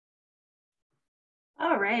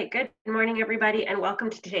All right, good morning, everybody, and welcome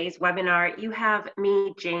to today's webinar. You have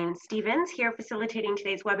me, Jane Stevens, here facilitating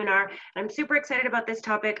today's webinar. And I'm super excited about this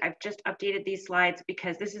topic. I've just updated these slides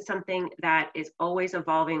because this is something that is always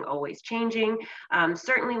evolving, always changing.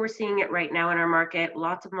 Certainly, we're seeing it right now in our market,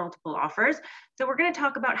 lots of multiple offers. So we're going to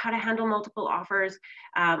talk about how to handle multiple offers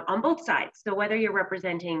on both sides. So whether you're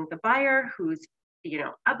representing the buyer who's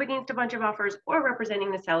up against a bunch of offers, or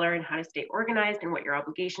representing the seller and how to stay organized and what your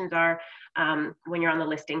obligations are when you're on the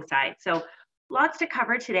listing side. So lots to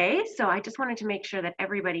cover today. So I just wanted to make sure that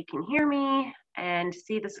everybody can hear me and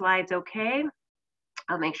see the slides okay.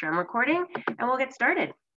 I'll make sure I'm recording and we'll get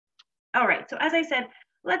started. All right, so as I said,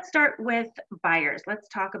 let's start with buyers. Let's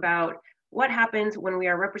talk about what happens when we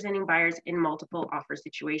are representing buyers in multiple offer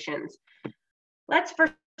situations. Let's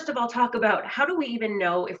first of all talk about how do we even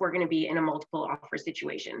know if we're going to be in a multiple offer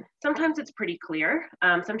situation. Sometimes it's pretty clear.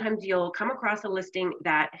 Sometimes you'll come across a listing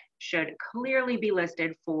that should clearly be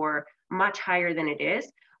listed for much higher than it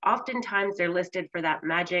is. Oftentimes they're listed for that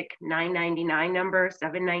magic $999 number,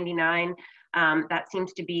 $799. That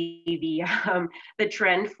seems to be the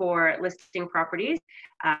trend for listing properties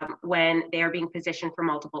when they are being positioned for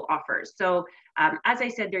multiple offers. So as I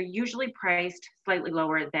said, they're usually priced slightly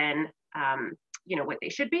lower than what they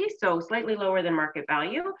should be, so slightly lower than market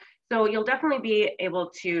value. So you'll definitely be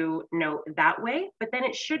able to know that way, but then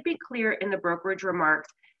it should be clear in the brokerage remarks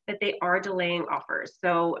that they are delaying offers.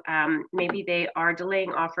 So maybe they are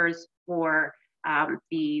delaying offers for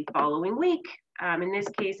the following week. In this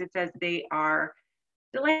case, it says they are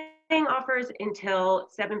delaying offers until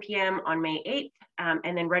 7 p.m. on May 8th,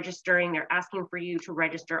 and then registering, they're asking for you to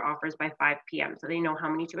register offers by 5 p.m. so they know how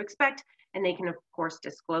many to expect, and they can, of course,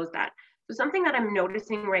 disclose that. So something that I'm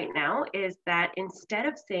noticing right now is that instead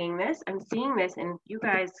of saying this, I'm seeing this, and you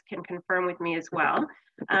guys can confirm with me as well,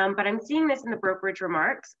 but I'm seeing this in the brokerage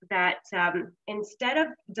remarks that instead of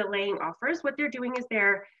delaying offers, what they're doing is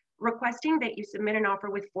they're requesting that you submit an offer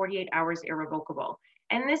with 48 hours irrevocable.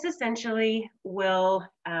 And this essentially will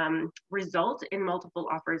result in multiple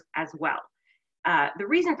offers as well. The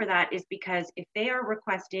reason for that is because if they are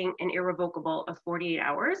requesting an irrevocable of 48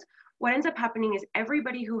 hours, what ends up happening is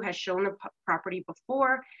everybody who has shown the property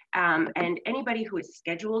before and anybody who is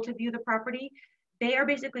scheduled to view the property, they are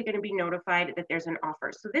basically going to be notified that there's an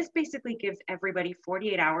offer. So this basically gives everybody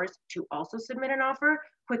 48 hours to also submit an offer,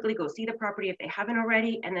 quickly go see the property if they haven't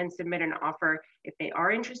already, and then submit an offer if they are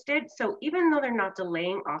interested. So even though they're not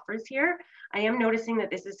delaying offers here, I am noticing that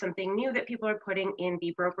this is something new that people are putting in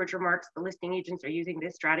the brokerage remarks. The listing agents are using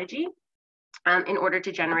this strategy in order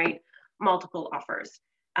to generate multiple offers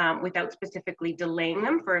without specifically delaying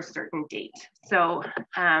them for a certain date. So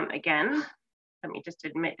again, let me just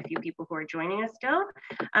admit a few people who are joining us still.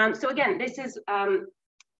 So again, this is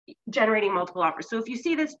generating multiple offers. So if you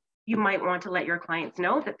see this, you might want to let your clients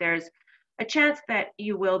know that there's a chance that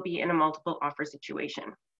you will be in a multiple offer situation.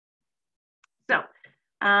 So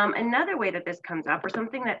another way that this comes up, or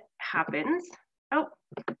something that happens, oh,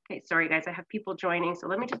 okay, sorry guys, I have people joining, so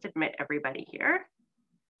let me just admit everybody here.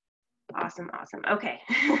 Awesome, awesome, okay,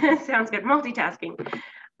 sounds good, multitasking.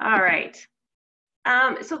 All right.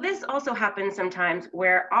 So this also happens sometimes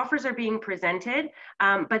where offers are being presented,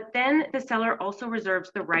 but then the seller also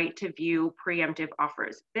reserves the right to view preemptive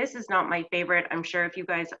offers. This is not my favorite. I'm sure if you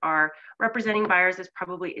guys are representing buyers, this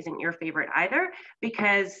probably isn't your favorite either,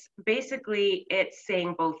 because basically it's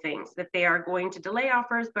saying both things, that they are going to delay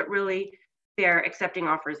offers, but really they're accepting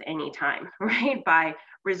offers anytime, right? By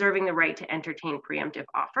reserving the right to entertain preemptive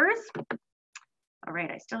offers. All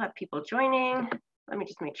right, I still have people joining. Let me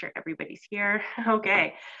just make sure everybody's here.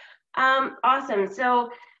 Okay, awesome.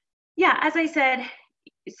 So yeah, as I said,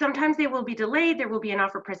 sometimes they will be delayed. There will be an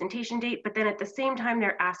offer presentation date, but then at the same time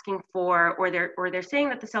they're asking for, or they're saying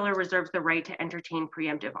that the seller reserves the right to entertain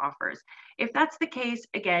preemptive offers. If that's the case,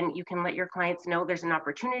 again, you can let your clients know there's an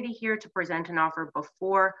opportunity here to present an offer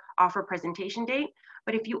before offer presentation date.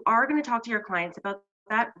 But if you are going to talk to your clients about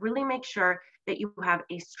that, really make sure that you have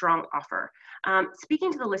a strong offer.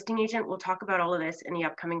 Speaking to the listing agent, we'll talk about all of this in the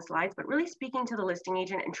upcoming slides, but really speaking to the listing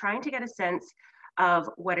agent and trying to get a sense of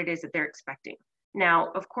what it is that they're expecting.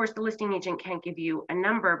 Now, of course, the listing agent can't give you a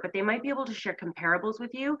number, but they might be able to share comparables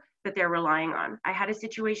with you that they're relying on. I had a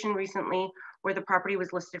situation recently where the property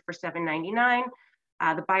was listed for $799.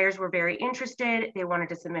 The buyers were very interested. They wanted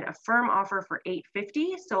to submit a firm offer for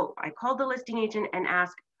 $850. So I called the listing agent and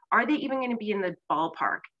asked, are they even going to be in the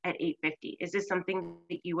ballpark at $850? Is this something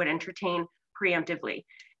that you would entertain preemptively?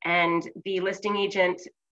 And the listing agent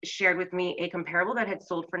shared with me a comparable that had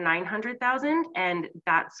sold for $900,000, and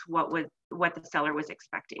that's what the seller was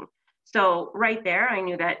expecting. So right there, I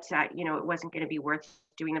knew that, you know, it wasn't going to be worth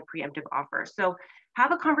doing the preemptive offer. So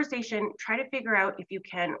have a conversation, try to figure out if you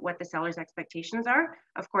can, what the seller's expectations are.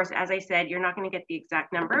 Of course, as I said, you're not going to get the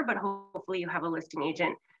exact number, but hopefully you have a listing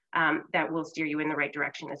agent that will steer you in the right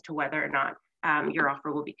direction as to whether or not your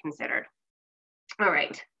offer will be considered. All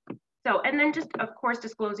right. So, and then just, of course,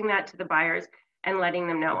 disclosing that to the buyers and letting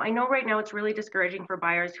them know. I know right now it's really discouraging for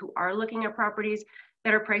buyers who are looking at properties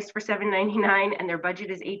that are priced for $799 and their budget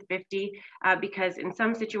is $850, because in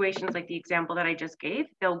some situations, like the example that I just gave,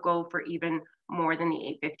 they'll go for even more than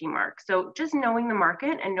the $850 mark. So just knowing the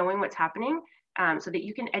market and knowing what's happening so that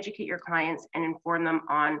you can educate your clients and inform them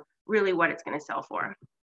on really what it's going to sell for.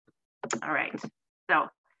 All right. So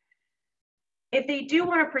if they do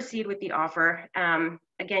want to proceed with the offer,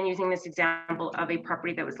 again, using this example of a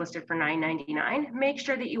property that was listed for $999, make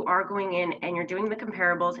sure that you are going in and you're doing the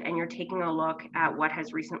comparables and you're taking a look at what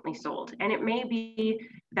has recently sold. And it may be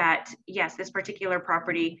that, yes, this particular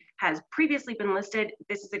property has previously been listed.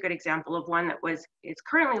 This is a good example of one that it's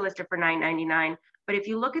currently listed for $999. But if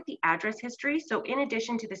you look at the address history, so in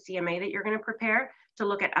addition to the CMA that you're going to prepare to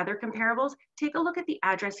look at other comparables, take a look at the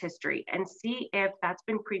address history and see if that's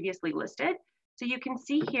been previously listed. So you can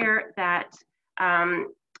see here that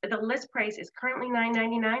the list price is currently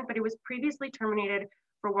 $999, but it was previously terminated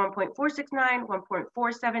for $1.469,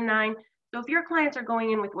 $1.479. So if your clients are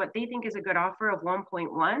going in with what they think is a good offer of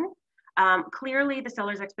 1.1, clearly the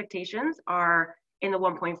seller's expectations are in the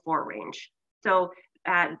 1.4 range. So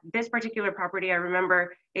this particular property, I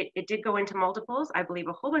remember it did go into multiples. I believe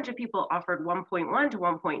a whole bunch of people offered 1.1 to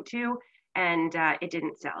 1.2 and it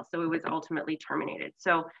didn't sell. So it was ultimately terminated.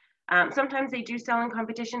 So sometimes they do sell in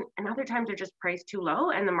competition and other times they're just priced too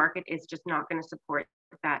low and the market is just not going to support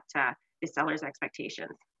that the seller's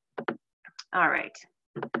expectations. All right.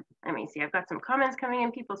 Let me see. I've got some comments coming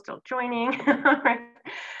in, people still joining. All right.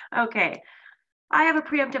 Okay. I have a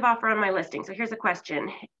preemptive offer on my listing. So here's a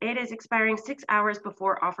question. It is expiring 6 hours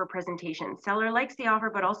before offer presentation. Seller likes the offer,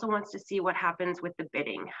 but also wants to see what happens with the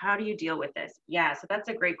bidding. How do you deal with this? Yeah, so that's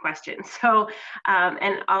a great question. So,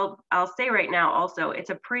 and I'll say right now also, it's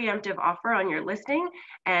a preemptive offer on your listing,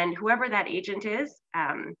 and whoever that agent is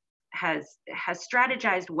has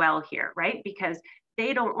strategized well here, right? Because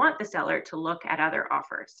they don't want the seller to look at other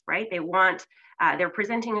offers, right? They want, they're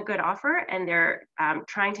presenting a good offer and they're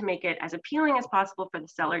trying to make it as appealing as possible for the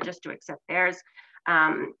seller just to accept theirs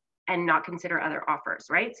and not consider other offers,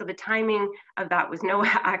 right? So the timing of that was no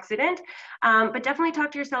accident, but definitely talk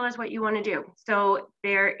to your sellers what you want to do. So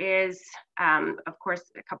there is, of course,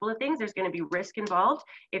 a couple of things. There's going to be risk involved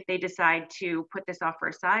if they decide to put this offer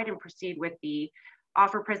aside and proceed with the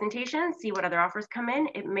offer presentation, see what other offers come in.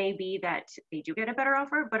 It may be that they do get a better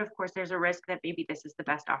offer, but of course there's a risk that maybe this is the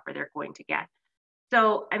best offer they're going to get.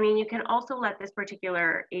 So, I mean, you can also let this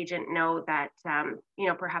particular agent know that, you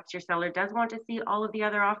know, perhaps your seller does want to see all of the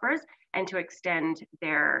other offers and to extend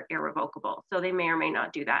their irrevocable. So they may or may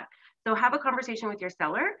not do that. So have a conversation with your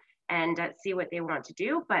seller and see what they want to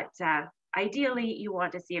do. But ideally, you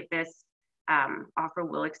want to see if this offer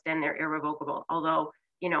will extend their irrevocable, although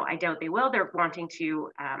you know, I doubt they will. They're wanting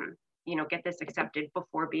to, you know, get this accepted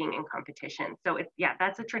before being in competition. So yeah,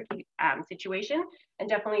 that's a tricky situation. And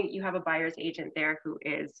definitely you have a buyer's agent there who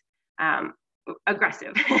is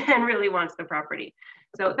aggressive and really wants the property.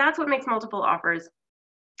 So that's what makes multiple offers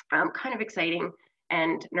kind of exciting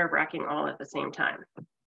and nerve-wracking all at the same time.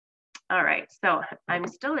 All right, so I'm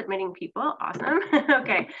still admitting people, awesome.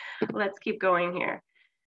 Okay, let's keep going here.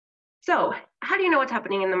 So how do you know what's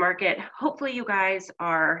happening in the market? Hopefully you guys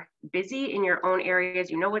are busy in your own areas.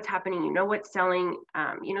 You know what's happening, you know what's selling.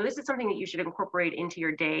 You know, this is something that you should incorporate into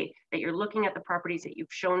your day, that you're looking at the properties that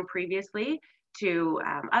you've shown previously to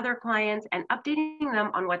other clients and updating them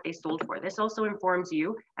on what they sold for. This also informs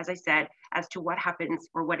you, as I said, as to what happens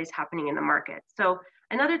or what is happening in the market. So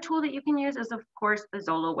another tool that you can use is, of course, the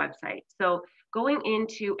Zolo website. So going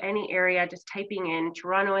into any area, just typing in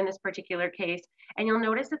Toronto in this particular case, and you'll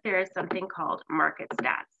notice that there is something called market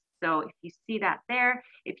stats. So if you see that there,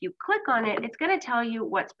 if you click on it, it's going to tell you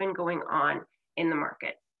what's been going on in the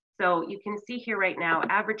market. So you can see here right now,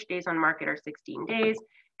 average days on market are 16 days,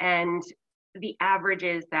 and the average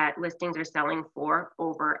is that listings are selling for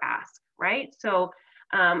over ask, right? So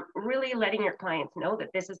really letting your clients know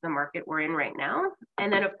that this is the market we're in right now.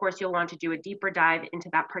 And then of course, you'll want to do a deeper dive into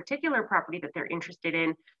that particular property that they're interested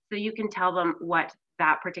in, so you can tell them what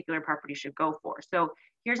that particular property should go for. So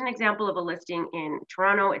here's an example of a listing in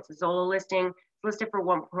Toronto. It's a Zolo listing. It's listed for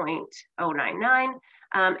 1.099.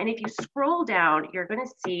 And if you scroll down, you're going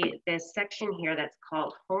to see this section here that's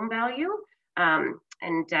called home value.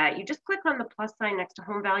 You just click on the plus sign next to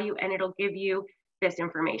home value and it'll give you this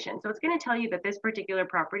information. So it's going to tell you that this particular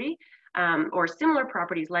property or similar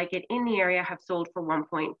properties like it in the area have sold for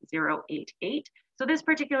 1.088. So this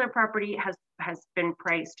particular property has been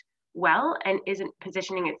priced well and isn't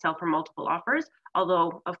positioning itself for multiple offers,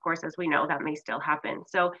 although of course, as we know, that may still happen.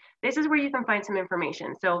 So this is where you can find some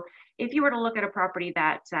information. So if you were to look at a property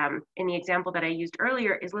that in the example that I used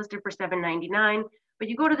earlier is listed for $799, but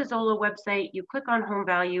you go to the Zolo website, you click on home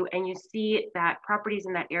value, and you see that properties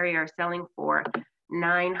in that area are selling for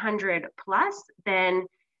 900 plus, then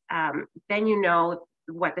you know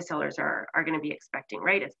what the sellers are going to be expecting,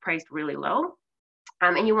 right? It's priced really low,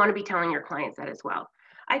 and you want to be telling your clients that as well.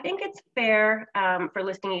 I think it's fair for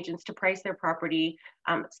listing agents to price their property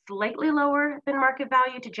slightly lower than market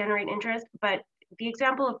value to generate interest, but the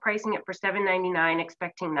example of pricing it for $799,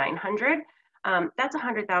 expecting 900, that's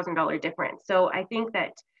 $100,000 difference. So I think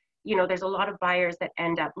that, you know, there's a lot of buyers that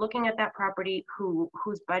end up looking at that property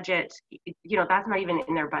whose budget, you know, that's not even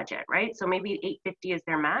in their budget, right? So maybe 850 is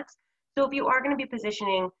their max. So if you are going to be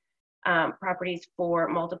positioning properties for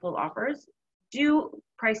multiple offers, do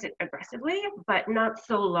price it aggressively, but not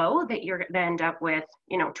so low that you're going to end up with,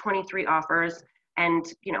 you know, 23 offers and,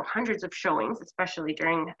 you know, hundreds of showings, especially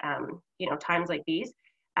during, you know, times like these,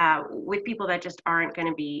 with people that just aren't going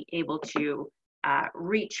to be able to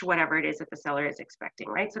reach whatever it is that the seller is expecting,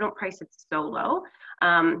 right? So don't price it so low.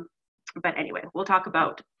 But anyway, we'll talk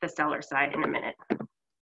about the seller side in a minute.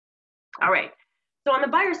 All right. So on the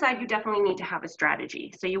buyer side, you definitely need to have a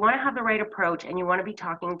strategy. So you want to have the right approach, and you want to be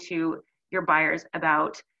talking to your buyers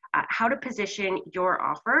about how to position your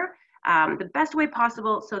offer the best way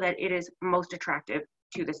possible so that it is most attractive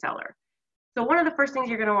to the seller. So one of the first things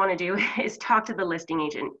you're going to want to do is talk to the listing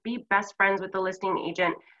agent. Be best friends with the listing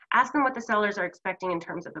agent. Ask them what the sellers are expecting in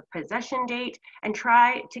terms of a possession date and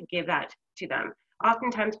try to give that to them.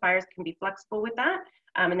 Oftentimes buyers can be flexible with that,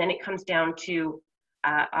 and then it comes down to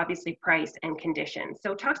obviously price and conditions.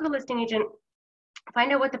 So talk to the listing agent,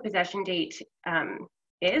 find out what the possession date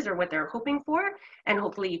is or what they're hoping for, and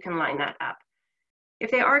hopefully you can line that up.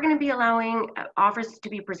 If they are going to be allowing offers to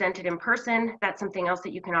be presented in person, that's something else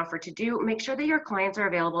that you can offer to do. Make sure that your clients are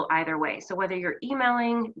available either way. So whether you're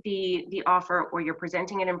emailing the offer or you're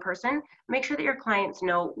presenting it in person, make sure that your clients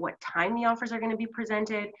know what time the offers are going to be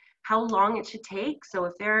presented, how long it should take. So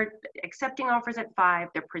if they're accepting offers at 5,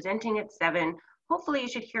 they're presenting at 7, hopefully you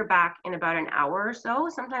should hear back in about an hour or so.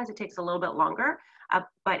 Sometimes it takes a little bit longer.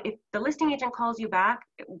 But if the listing agent calls you back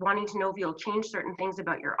wanting to know if you'll change certain things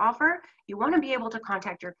about your offer, you want to be able to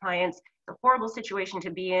contact your clients. It's a horrible situation to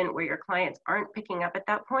be in where your clients aren't picking up at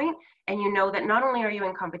that point, and you know that not only are you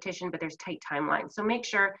in competition, but there's tight timelines. So make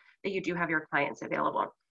sure that you do have your clients available.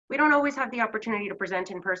 We don't always have the opportunity to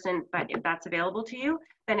present in person, but if that's available to you,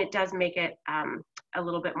 then it does make it a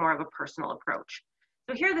little bit more of a personal approach.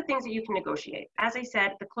 So here are the things that you can negotiate. As I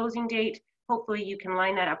said, the closing date, hopefully you can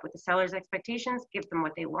line that up with the seller's expectations, give them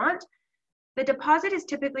what they want. The deposit is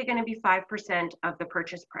typically going to be 5% of the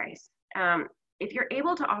purchase price. If you're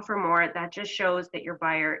able to offer more, that just shows that your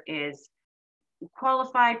buyer is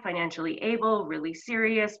qualified, financially able, really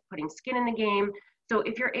serious, putting skin in the game. So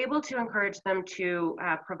if you're able to encourage them to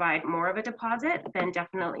provide more of a deposit, then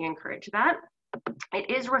definitely encourage that. It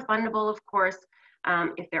is refundable, of course,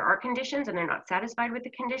 if there are conditions and they're not satisfied with the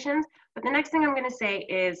conditions. But the next thing I'm going to say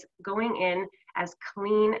is going in as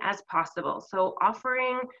clean as possible. So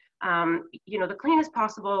offering, you know, the cleanest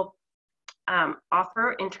possible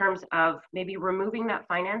offer in terms of maybe removing that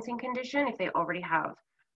financing condition if they already have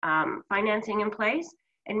financing in place,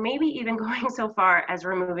 and maybe even going so far as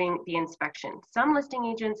removing the inspection. Some listing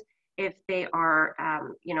agents, if they are,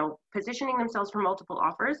 you know, positioning themselves for multiple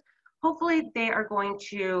offers, hopefully they are going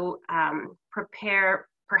to prepare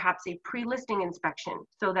perhaps a pre-listing inspection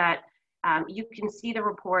so that you can see the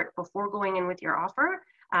report before going in with your offer,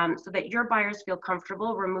 so that your buyers feel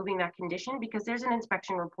comfortable removing that condition, because there's an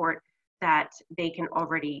inspection report that they can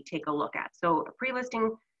already take a look at. So a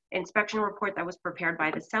pre-listing inspection report that was prepared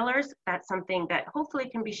by the sellers, that's something that hopefully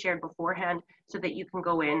can be shared beforehand so that you can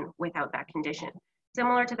go in without that condition.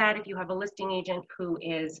 Similar to that, if you have a listing agent who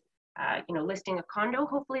is you know, listing a condo,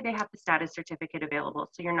 hopefully they have the status certificate available,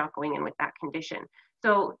 so you're not going in with that condition.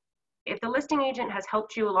 So if the listing agent has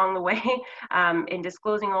helped you along the way in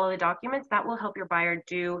disclosing all of the documents, that will help your buyer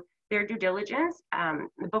do their due diligence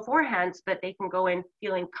beforehand so that they can go in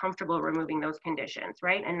feeling comfortable removing those conditions,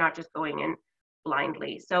 right? And not just going in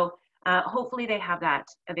blindly. So hopefully they have that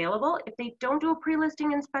available. If they don't do a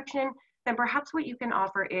pre-listing inspection, then perhaps what you can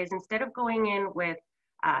offer is, instead of going in with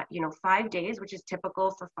you know, 5 days, which is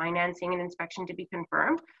typical for financing and inspection to be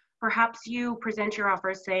confirmed, perhaps you present your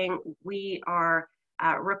offer saying, we are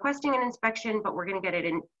requesting an inspection, but we're going to get it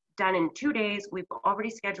in done in 2 days. We've already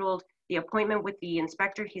scheduled the appointment with the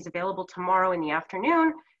inspector. He's available tomorrow in the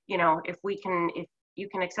afternoon. You know, if you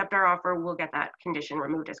can accept our offer, we'll get that condition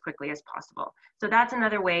removed as quickly as possible. So that's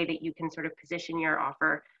another way that you can sort of position your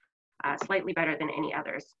offer slightly better than any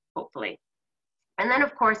others, hopefully. And then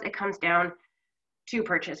of course it comes down to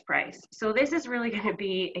purchase price. So this is really going to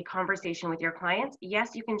be a conversation with your clients.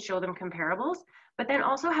 Yes, you can show them comparables, but then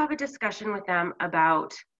also have a discussion with them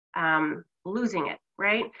about losing it,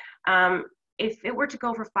 right? If it were to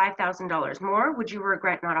go for $5,000 more, would you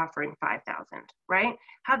regret not offering 5,000, right?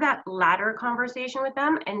 Have that latter conversation with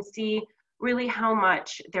them and see really how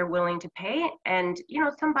much they're willing to pay. And, you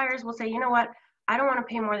know, some buyers will say, you know what, I don't want to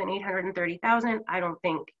pay more than 830,000. I don't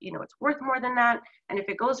think, you know, it's worth more than that. And if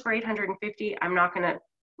it goes for 850, I'm not going to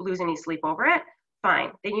lose any sleep over it.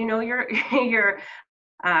 Fine. Then you know your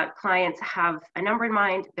clients have a number in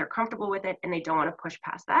mind, they're comfortable with it, and they don't want to push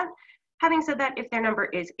past that. Having said that, if their number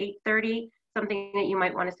is 830, something that you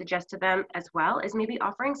might want to suggest to them as well is maybe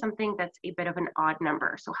offering something that's a bit of an odd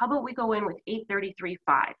number. So how about we go in with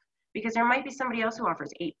 833.5? Because there might be somebody else who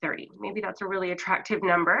offers 830. Maybe that's a really attractive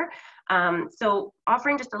number. So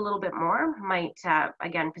offering just a little bit more might,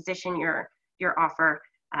 again, position your offer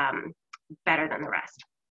better than the rest.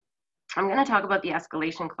 I'm going to talk about the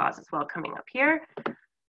escalation clause as well coming up here.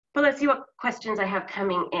 But let's see what questions I have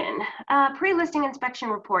coming in. Pre-listing inspection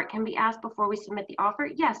report can be asked before we submit the offer.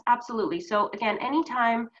 Yes, absolutely. So again,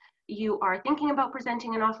 anytime you are thinking about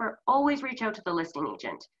presenting an offer, always reach out to the listing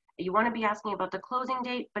agent. You want to be asking about the closing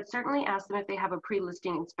date, but certainly ask them if they have a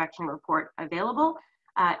pre-listing inspection report available.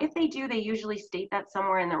 If they do, they usually state that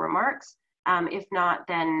somewhere in the remarks. If not,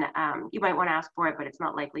 then you might want to ask for it, but it's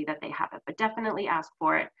not likely that they have it. But definitely ask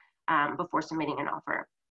for it before submitting an offer.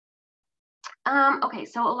 Okay,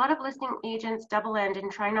 so a lot of listing agents double end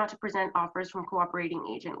and try not to present offers from cooperating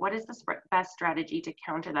agent. What is the best strategy to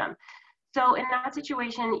counter them? So in that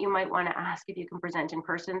situation, you might want to ask if you can present in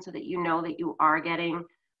person so that you know that you are getting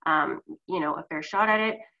you know, a fair shot at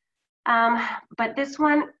it. But this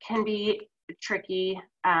one can be tricky.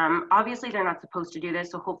 Obviously, they're not supposed to do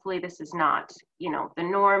this, so hopefully this is not, you know, the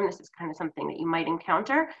norm. This is kind of something that you might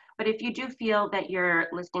encounter. But if you do feel that your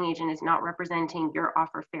listing agent is not representing your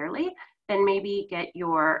offer fairly, then maybe get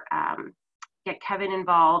Kevin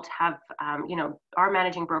involved. Have you know, our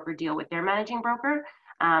managing broker deal with their managing broker.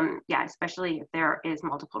 Yeah, especially if there is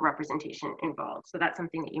multiple representation involved. So that's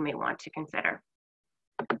something that you may want to consider.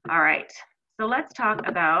 All right, so let's talk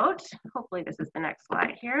about, hopefully this is the next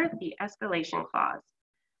slide here, the escalation clause.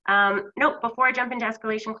 Nope, before I jump into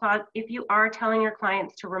escalation clause, if you are telling your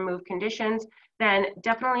clients to remove conditions, then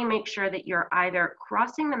definitely make sure that you're either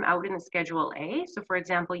crossing them out in the Schedule A. So for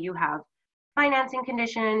example, you have financing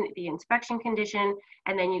condition, the inspection condition,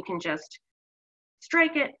 and then you can just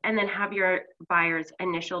strike it and then have your buyers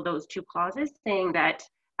initial those two clauses saying that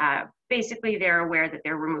basically they're aware that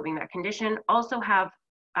they're removing that condition. Also have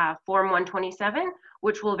Form 127,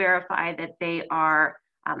 which will verify that they are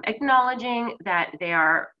acknowledging that they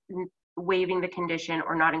are waiving the condition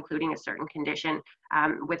or not including a certain condition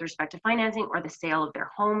with respect to financing or the sale of their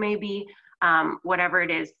home, maybe, whatever it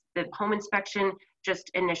is, the home inspection, just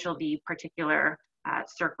initial the particular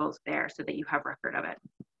circles there so that you have record of it.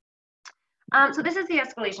 So this is the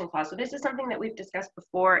escalation clause. So this is something that we've discussed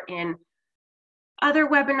before in other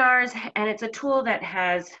webinars, and it's a tool that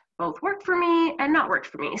has both worked for me and not worked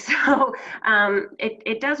for me. So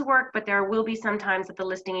it does work, but there will be some times that the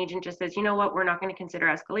listing agent just says, you know what, we're not going to consider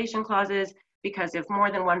escalation clauses because if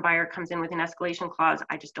more than one buyer comes in with an escalation clause,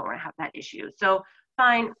 I just don't want to have that issue. So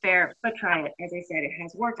fine, fair, but try it. As I said, it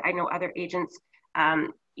has worked. I know other agents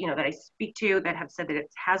you know, that I speak to that have said that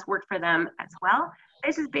it has worked for them as well.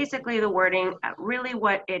 This is basically the wording. Really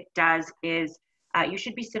what it does is you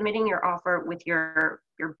should be submitting your offer with your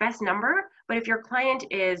best number, but if your client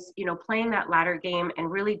is, you know, playing that ladder game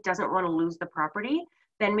and really doesn't want to lose the property,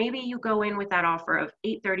 then maybe you go in with that offer of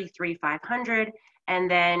 833,500,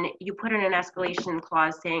 and then you put in an escalation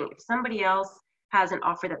clause saying if somebody else has an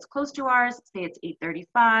offer that's close to ours, say it's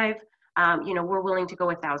 835, you know, we're willing to go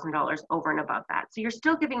 $1,000 over and above that. So you're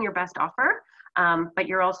still giving your best offer, but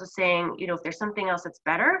you're also saying, you know, if there's something else that's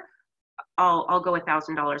better, I'll go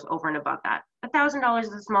 $1,000 over and above that. $1,000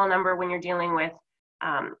 is a small number when you're dealing with,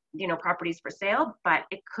 you know, properties for sale, but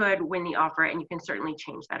it could win the offer, and you can certainly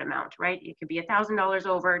change that amount, right? It could be $1,000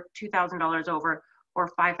 over, $2,000 over,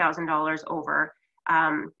 or $5,000 over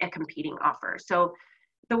a competing offer. So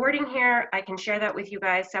The wording here, I can share that with you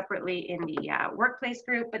guys separately in the workplace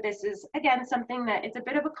group, but this is, again, something that it's a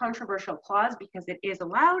bit of a controversial clause because it is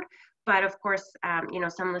allowed, but of course, you know,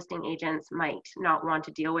 some listing agents might not want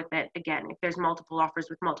to deal with it. Again, if there's multiple offers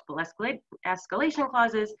with multiple escalation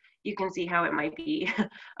clauses, you can see how it might be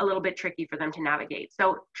a little bit tricky for them to navigate.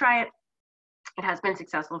 So try it. It has been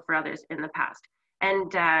successful for others in the past.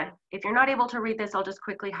 And if you're not able to read this, I'll just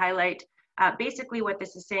quickly highlight. Basically, what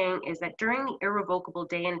this is saying is that during the irrevocable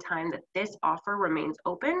day and time that this offer remains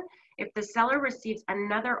open, if the seller receives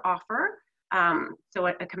another offer, so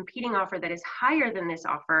a competing offer that is higher than this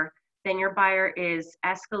offer, then your buyer is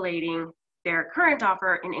escalating their current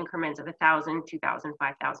offer in increments of 1,000, 2,000,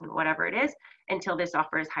 5,000, whatever it is, until this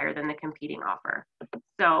offer is higher than the competing offer.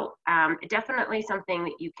 So definitely something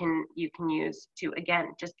that you can use to,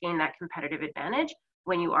 again, just gain that competitive advantage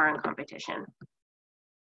when you are in competition.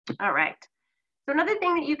 All right. So another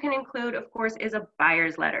thing that you can include, of course, is a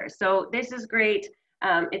buyer's letter. So this is great.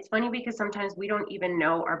 It's funny because sometimes we don't even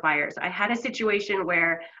know our buyers. I had a situation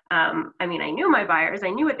where, I mean, I knew my buyers. I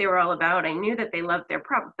knew what they were all about. I knew that they loved their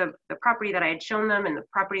the property that I had shown them and the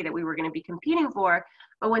property that we were going to be competing for.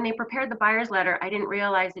 But when they prepared the buyer's letter, I didn't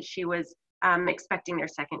realize that she was expecting their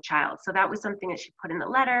second child. So that was something that she put in the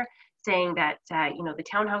letter, saying that, you know, the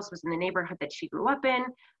townhouse was in the neighborhood that she grew up in,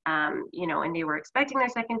 you know, and they were expecting their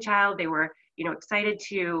second child. They were, you know, excited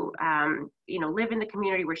to, you know, live in the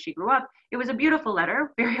community where she grew up. It was a beautiful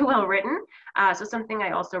letter, very well written. So something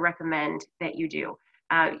I also recommend that you do.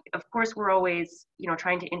 Of course, we're always, you know,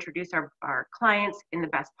 trying to introduce our clients in the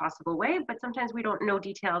best possible way, but sometimes we don't know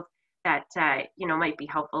details that, you know, might be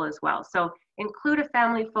helpful as well. So include a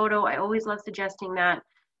family photo. I always love suggesting that.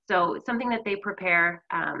 So something that they prepare,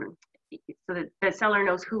 so that the seller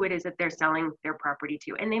knows who it is that they're selling their property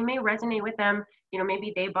to, and they may resonate with them. You know,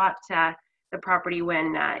 maybe they bought the property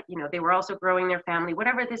when, you know, they were also growing their family,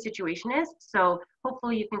 whatever the situation is. So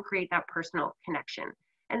hopefully you can create that personal connection.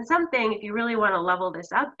 And something, if you really want to level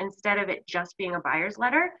this up, instead of it just being a buyer's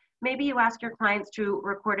letter, maybe you ask your clients to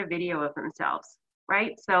record a video of themselves,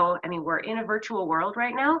 right? So, I mean, we're in a virtual world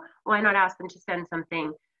right now. Why not ask them to send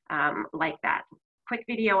something like that? Quick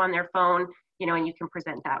video on their phone, you know, and you can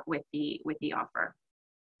present that with the offer.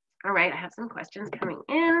 All right, I have some questions coming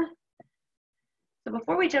in. So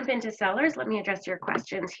before we jump into sellers, let me address your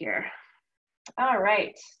questions here. All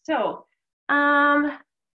right, so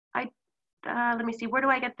let me see, where do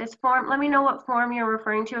I get this form? Let me know what form you're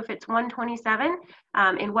referring to. If it's 127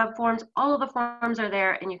 in web forms, all of the forms are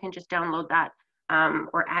there and you can just download that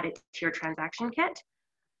or add it to your transaction kit.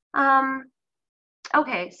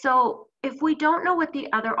 Okay, so if we don't know what the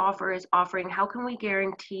other offer is offering, how can we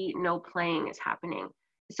guarantee no playing is happening?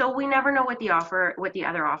 So we never know what the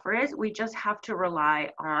other offer is. We just have to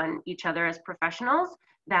rely on each other as professionals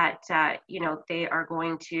that, you know, they are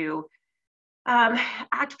going to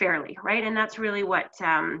act fairly, right? And that's really what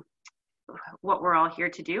we're all here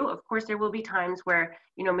to do. Of course, there will be times where,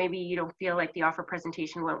 you know, maybe you don't feel like the offer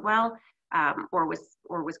presentation went well or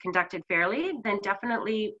was conducted fairly. Then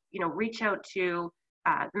definitely, you know, reach out to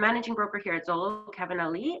the managing broker here at Zolo, Kevin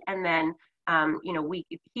Ali, and then you know,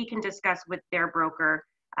 he can discuss with their broker,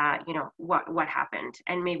 you know, what happened,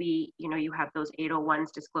 and maybe, you know, you have those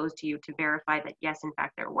 801s disclosed to you to verify that yes, in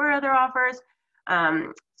fact, there were other offers.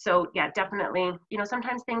 So yeah, definitely, you know,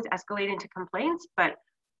 sometimes things escalate into complaints, but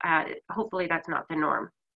hopefully that's not the norm.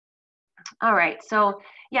 All right, so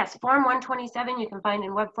yes, Form 127 you can find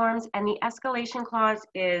in web forms, and the escalation clause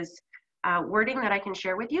is wording that I can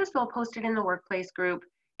share with you, so I'll post it in the workplace group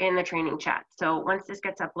in the training chat. So once this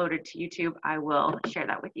gets uploaded to YouTube, I will share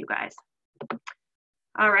that with you guys.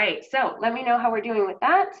 All right, so let me know how we're doing with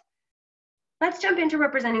that. Let's jump into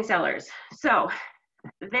representing sellers. So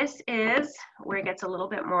this is where it gets a little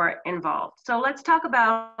bit more involved. So let's talk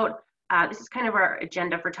about, this is kind of our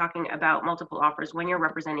agenda for talking about multiple offers when you're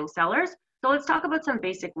representing sellers. So let's talk about some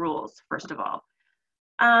basic rules, first of all.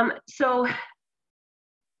 So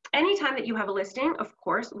anytime that you have a listing, of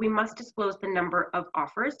course, we must disclose the number of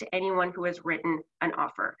offers to anyone who has written an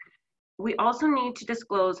offer. We also need to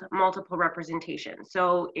disclose multiple representation.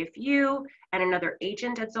 So if you and another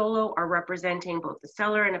agent at Zolo are representing both the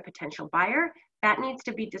seller and a potential buyer, that needs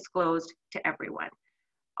to be disclosed to everyone.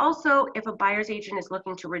 Also, if a buyer's agent is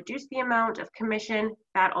looking to reduce the amount of commission,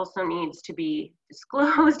 that also needs to be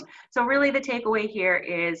disclosed. So really the takeaway here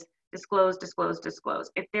is disclose, disclose,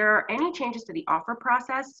 disclose. If there are any changes to the offer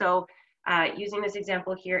process, so using this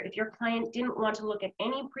example here, if your client didn't want to look at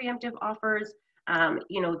any preemptive offers,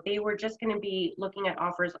 you know, they were just going to be looking at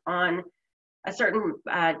offers on a certain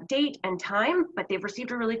date and time, but they've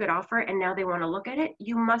received a really good offer and now they want to look at it,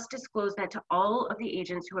 you must disclose that to all of the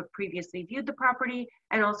agents who have previously viewed the property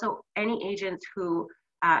and also any agents who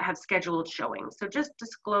have scheduled showings. So just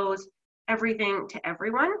disclose everything to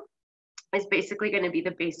everyone is basically going to be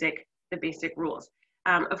the basic rules.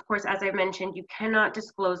 Of course, as I mentioned, you cannot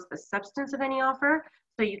disclose the substance of any offer.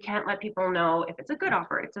 So you can't let people know if it's a good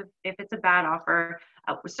offer, if it's a bad offer,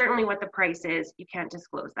 certainly what the price is, you can't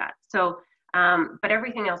disclose that. So, but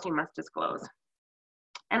everything else you must disclose.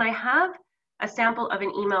 And I have a sample of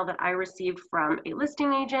an email that I received from a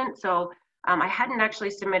listing agent. So I hadn't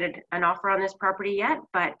actually submitted an offer on this property yet,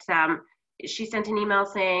 but she sent an email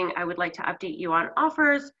saying, I would like to update you on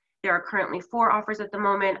offers. There are currently 4 offers at the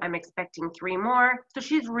moment. I'm expecting 3 more. So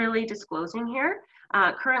she's really disclosing here.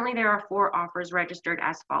 Currently, there are 4 offers registered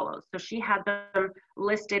as follows. So she had them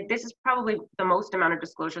listed. This is probably the most amount of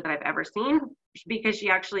disclosure that I've ever seen because she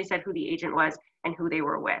actually said who the agent was and who they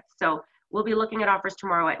were with. So we'll be looking at offers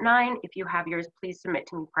tomorrow at 9. If you have yours, please submit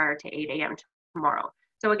to me prior to 8 a.m. tomorrow.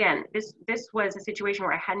 So again, this was a situation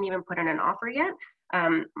where I hadn't even put in an offer yet.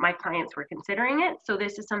 My clients were considering it. So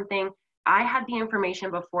this is something I had the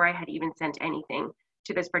information before I had even sent anything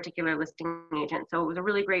to this particular listing agent. So it was a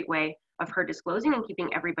really great way of her disclosing and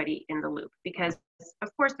keeping everybody in the loop, because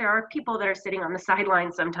of course there are people that are sitting on the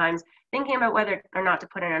sidelines sometimes thinking about whether or not to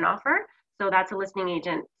put in an offer. So that's a listing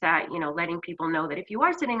agent that, you know, letting people know that if you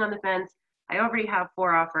are sitting on the fence, I already have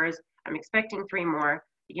 4 offers, I'm expecting 3 more,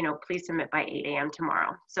 you know, please submit by 8 a.m.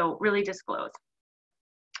 tomorrow. So really disclose.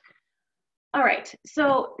 All right,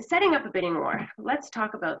 so setting up a bidding war, let's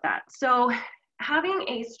talk about that. So having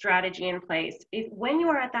a strategy in place, when you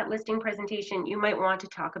are at that listing presentation, you might want to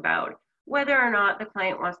talk about whether or not the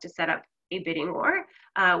client wants to set up a bidding war,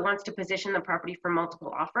 wants to position the property for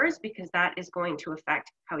multiple offers, because that is going to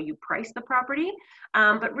affect how you price the property,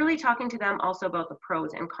 but really talking to them also about the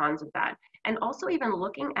pros and cons of that. And also even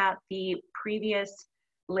looking at the previous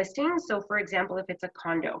listings. So for example, if it's a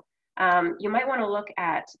condo, you might want to look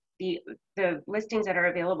at the listings that are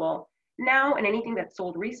available now and anything that's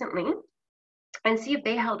sold recently and see if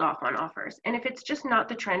they held off on offers. And if it's just not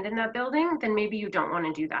the trend in that building, then maybe you don't want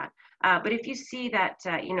to do that. But if you see that,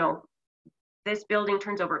 you know, this building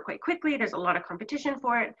turns over quite quickly, there's a lot of competition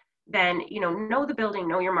for it, then, you know the building,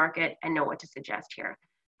 know your market, and know what to suggest here.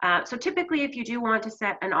 So typically, if you do want to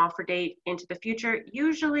set an offer date into the future,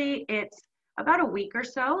 usually it's about a week or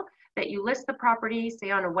so that you list the property,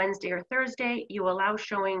 say on a Wednesday or Thursday, you allow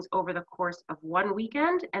showings over the course of 1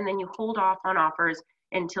 weekend, and then you hold off on offers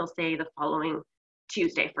until, say, the following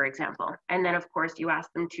Tuesday, for example. And then, of course, you ask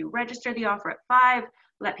them to register the offer at 5,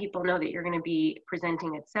 let people know that you're going to be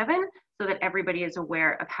presenting at 7, so that everybody is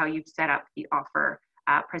aware of how you've set up the offer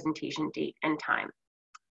presentation date and time.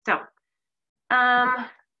 So,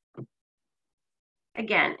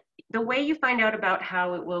 again, the way you find out about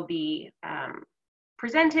how it will be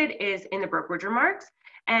presented is in the brokerage remarks.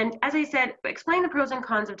 And as I said, explain the pros and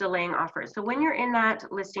cons of delaying offers. So when you're in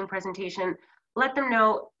that listing presentation, let them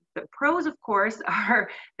know the pros, of course, are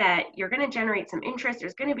that you're going to generate some interest.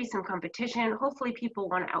 There's going to be some competition. Hopefully people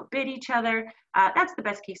want to outbid each other. That's the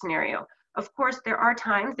best case scenario. Of course,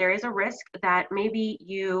 there is a risk that maybe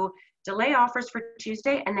you delay offers for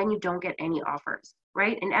Tuesday and then you don't get any offers,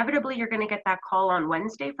 right? Inevitably, you're going to get that call on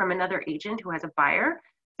Wednesday from another agent who has a buyer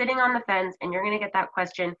sitting on the fence, and you're going to get that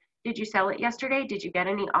question, did you sell it yesterday? Did you get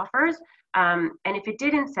any offers? And if it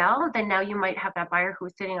didn't sell, then now you might have that buyer who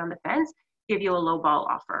is sitting on the fence give you a low ball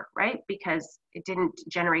offer, right? Because it didn't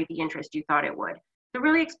generate the interest you thought it would. So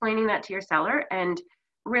really explaining that to your seller and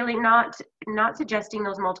really not suggesting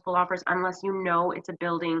those multiple offers unless you know it's a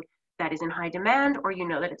building that is in high demand or you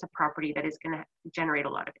know that it's a property that is going to generate a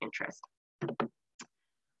lot of interest.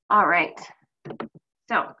 All right,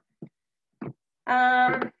 so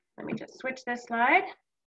let me just switch this slide.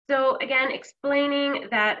 So again, explaining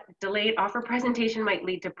that delayed offer presentation might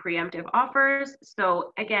lead to preemptive offers.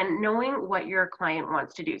 So again, knowing what your client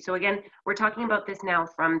wants to do. So again, we're talking about this now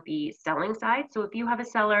from the selling side. So if you have a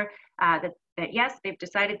seller that yes, they've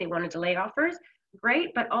decided they want to delay offers,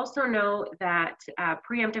 great, but also know that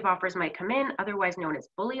preemptive offers might come in, otherwise known as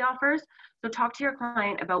bully offers. So talk to your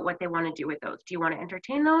client about what they want to do with those. Do you want to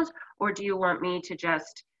entertain those, or do you want me to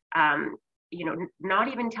just not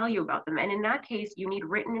even tell you about them? And in that case, you need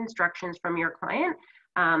written instructions from your client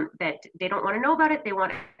that they don't want to know about it. They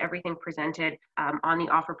want everything presented on the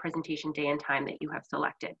offer presentation day and time that you have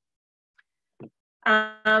selected.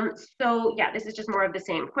 So yeah, this is just more of the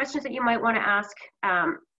same questions that you might want to ask.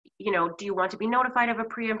 Do you want to be notified of a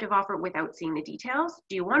preemptive offer without seeing the details?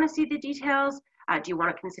 Do you want to see the details? Do you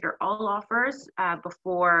want to consider all offers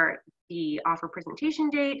before the offer presentation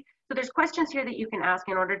date? So there's questions here that you can ask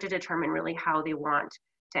in order to determine really how they want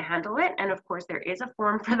to handle it. And of course, there is a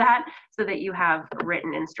form for that so that you have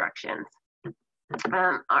written instructions.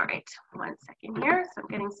 All right, one second here. So I'm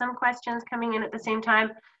getting some questions coming in at the same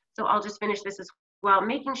time. So I'll just finish this as well,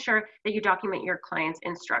 making sure that you document your client's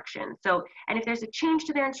instructions. So, and if there's a change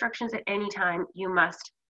to their instructions at any time, you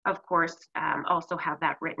must, of course, also have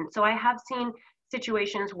that written. So I have seen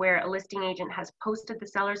situations where a listing agent has posted the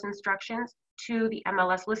seller's instructions to the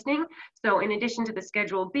MLS listing. So in addition to the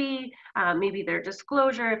Schedule B, maybe their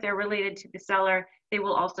disclosure, if they're related to the seller, they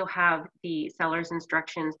will also have the seller's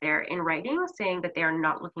instructions there in writing saying that they are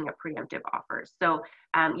not looking at preemptive offers. So,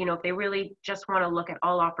 you know, if they really just want to look at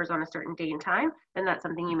all offers on a certain date and time, then that's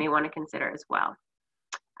something you may want to consider as well.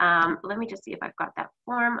 Let me just see if I've got that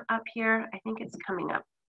form up here. I think it's coming up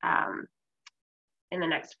in the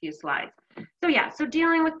next few slides. So yeah, so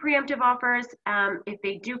dealing with preemptive offers, if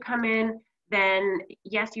they do come in, then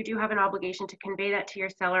yes, you do have an obligation to convey that to your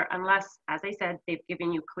seller unless, as I said, they've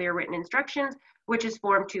given you clear written instructions, which is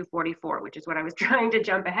Form 244, which is what I was trying to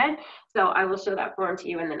jump ahead. So I will show that form to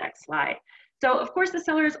you in the next slide. So of course, the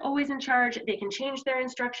seller is always in charge. They can change their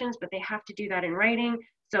instructions, but they have to do that in writing.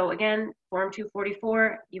 So again, Form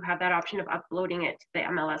 244, you have that option of uploading it to the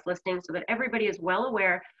MLS listing so that everybody is well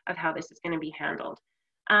aware of how this is going to be handled.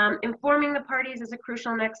 Informing the parties is a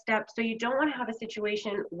crucial next step. So you don't want to have a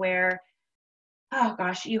situation where, oh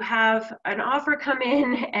gosh, you have an offer come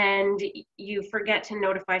in and you forget to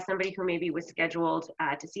notify somebody who maybe was scheduled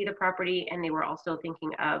to see the property and they were also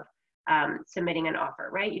thinking of submitting an offer,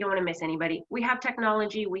 right? You don't want to miss anybody. We have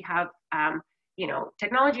technology, we have you know,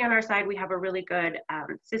 technology on our side. We have a really good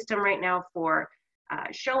system right now for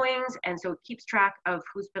showings, and so it keeps track of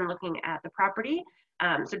who's been looking at the property.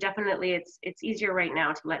 So definitely it's easier right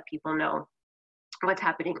now to let people know what's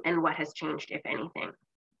happening and what has changed, if anything.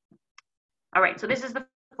 All right, so this is the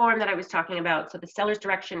form that I was talking about. So the seller's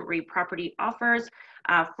direction re property offers,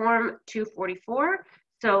 Form 244.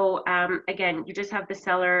 So again, you just have the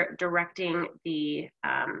seller directing the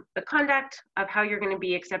conduct of how you're going to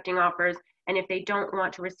be accepting offers. And if they don't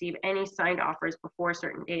want to receive any signed offers before a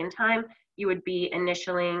certain day and time, you would be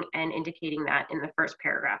initialing and indicating that in the first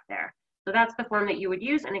paragraph there. So that's the form that you would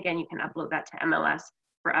use. And again, you can upload that to MLS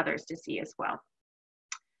for others to see as well.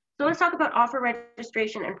 So let's talk about offer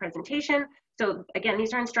registration and presentation. So again,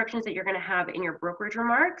 these are instructions that you're going to have in your brokerage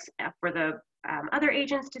remarks for the other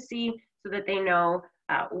agents to see so that they know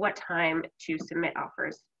what time to submit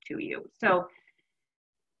offers to you. So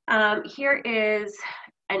here is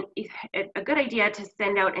a good idea to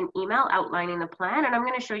send out an email outlining the plan, and I'm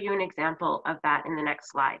going to show you an example of that in the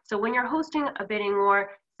next slide. So when you're hosting a bidding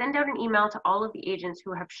war, send out an email to all of the agents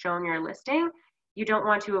who have shown your listing. You don't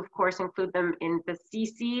want to, of course, include them in the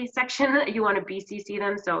CC section. You want to BCC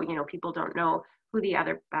them so you know people don't know who the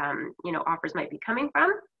other you know offers might be coming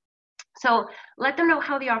from. So let them know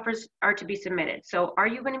how the offers are to be submitted. So are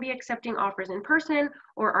you going to be accepting offers in person,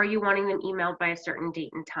 or are you wanting them emailed by a certain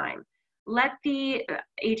date and time? Let the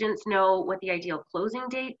agents know what the ideal closing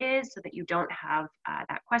date is so that you don't have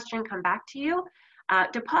that question come back to you.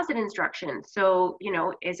 Deposit instructions. So, you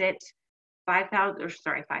know, is it 5,000 or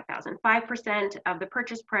sorry, 5,000, 5% of the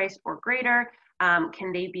purchase price or greater? Do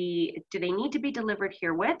they need to be delivered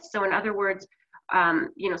herewith? So in other words,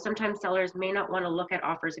 you know, sometimes sellers may not want to look at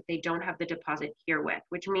offers if they don't have the deposit herewith,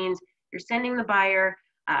 which means you're sending the buyer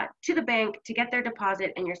to the bank to get their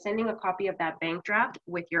deposit, and you're sending a copy of that bank draft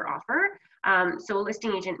with your offer. So a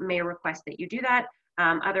listing agent may request that you do that.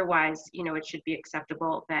 Otherwise, you know, it should be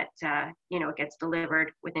acceptable that, you know, it gets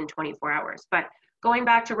delivered within 24 hours. But going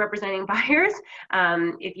back to representing buyers,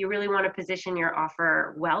 if you really want to position your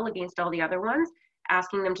offer well against all the other ones,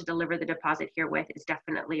 asking them to deliver the deposit herewith is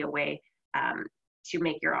definitely a way to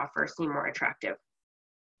make your offer seem more attractive.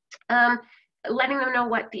 Letting them know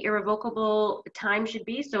what the irrevocable time should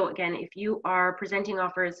be. So again, if you are presenting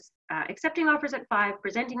offers, accepting offers at 5,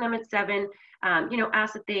 presenting them at 7, you know,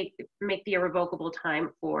 ask that they make the irrevocable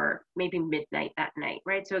time for maybe midnight that night,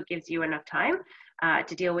 right? So it gives you enough time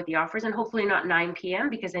to deal with the offers, and hopefully not 9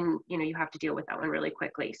 p.m. because then, you know, you have to deal with that one really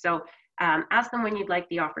quickly. So ask them when you'd like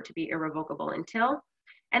the offer to be irrevocable until.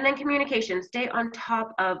 And then communication, stay on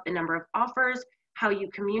top of the number of offers, how you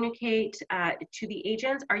communicate to the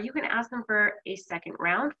agents. Are you going to ask them for a second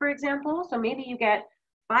round, for example? So maybe you get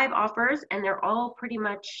 5 offers and they're all pretty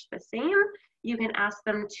much the same. You can ask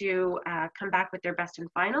them to come back with their best and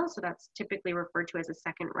final. So that's typically referred to as a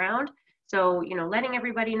second round. So, you know, letting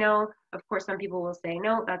everybody know. Of course, some people will say,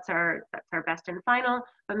 no, that's our best and final,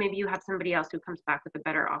 but maybe you have somebody else who comes back with a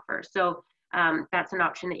better offer. So that's an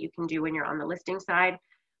option that you can do when you're on the listing side.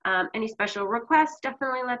 Any special requests,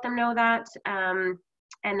 definitely let them know that.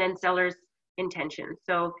 and then seller's intention.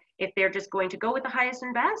 So if they're just going to go with the highest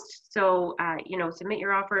and best, so you know, submit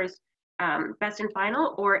your offers best and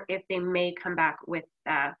final, or if they may come back with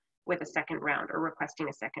a second round or requesting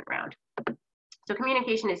a second round. So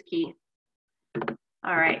communication is key.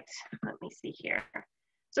 All right, let me see here.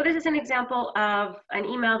 So this is an example of an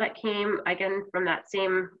email that came again from that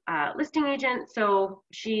same listing agent. So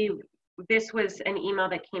this was an email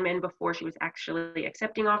that came in before she was actually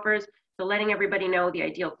accepting offers. So letting everybody know the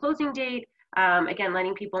ideal closing date. Again,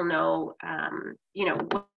 letting people know, you know,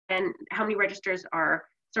 how many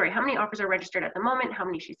how many offers are registered at the moment, how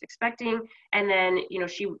many she's expecting, and then, you know,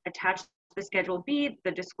 she attached the Schedule B,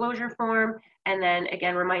 the disclosure form, and then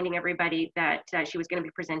again reminding everybody that she was going to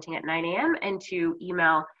be presenting at 9 a.m. and to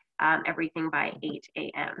email everything by 8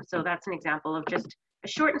 a.m. So that's an example of just a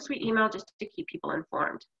short and sweet email just to keep people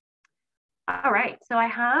informed. All right, so I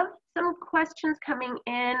have some questions coming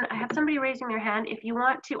in. I have somebody raising their hand. If you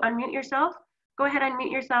want to unmute yourself, go ahead,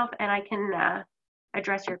 unmute yourself, and I can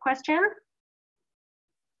address your question.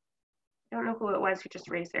 Don't know who it was who just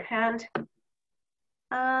raised their hand.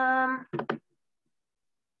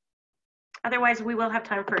 Otherwise, we will have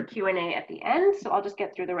time for a Q&A at the end, so I'll just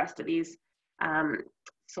get through the rest of these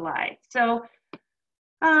slides. So,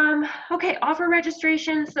 okay, offer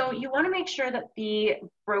registration. So you want to make sure that the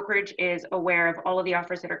brokerage is aware of all of the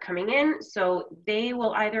offers that are coming in. So they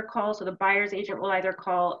will either call, so the buyer's agent will either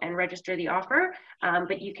call and register the offer,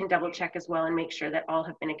 but you can double check as well and make sure that all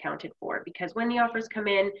have been accounted for. Because when the offers come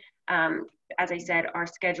in, as I said, our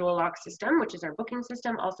schedule lock system, which is our booking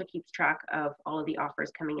system, also keeps track of all of the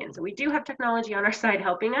offers coming in. So we do have technology on our side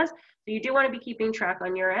helping us. So you do want to be keeping track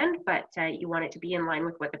on your end, but you want it to be in line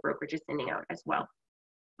with what the brokerage is sending out as well.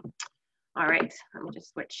 All right, let me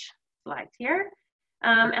just switch slides here.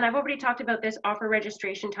 And I've already talked about this offer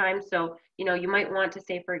registration time. So, you know, you might want to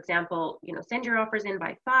say, for example, you know, send your offers in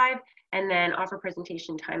by 5 and then offer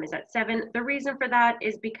presentation time is at 7. The reason for that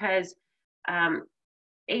is because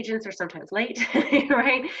agents are sometimes late,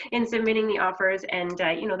 right, in submitting the offers. And,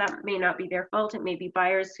 you know, that may not be their fault. It may be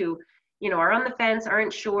buyers who, you know, are on the fence,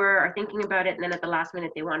 aren't sure, are thinking about it, and then at the last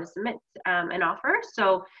minute they want to submit an offer.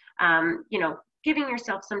 So, you know, giving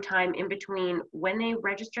yourself some time in between when they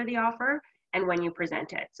register the offer and when you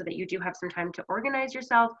present it, so that you do have some time to organize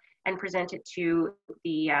yourself and present it to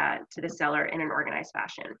the seller in an organized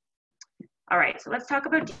fashion. All right, so let's talk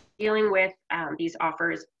about dealing with these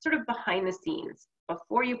offers sort of behind the scenes.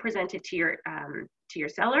 Before you present it to your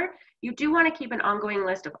seller, you do want to keep an ongoing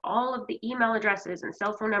list of all of the email addresses and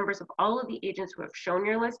cell phone numbers of all of the agents who have shown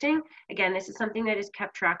your listing. Again, this is something that is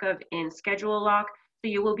kept track of in Schedule Lock. So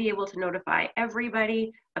you will be able to notify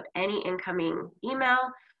everybody of any incoming email.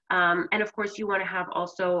 And of course, you want to have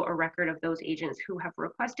also a record of those agents who have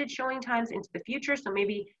requested showing times into the future. So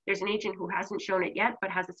maybe there's an agent who hasn't shown it yet, but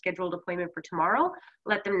has a scheduled appointment for tomorrow.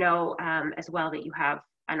 Let them know as well that you have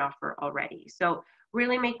an offer already. So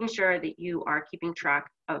really making sure that you are keeping track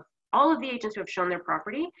of all of the agents who have shown their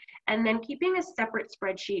property, and then keeping a separate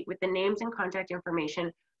spreadsheet with the names and contact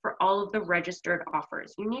information for all of the registered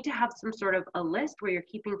offers. You need to have some sort of a list where you're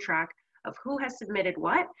keeping track of who has submitted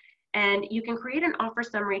what, and you can create an offer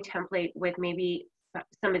summary template with maybe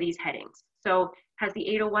some of these headings. So has the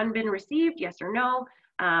 801 been received, yes or no?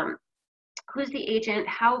 Who's the agent?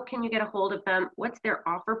 How can you get a hold of them? What's their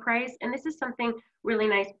offer price? And this is something really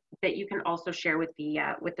nice that you can also share with the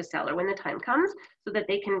seller when the time comes, so that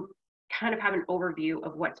they can kind of have an overview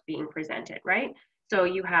of what's being presented, right? So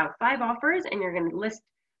you have 5 offers and you're going to list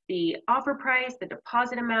the offer price, the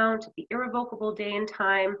deposit amount, the irrevocable day and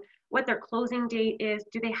time, what their closing date is,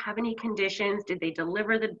 do they have any conditions, did they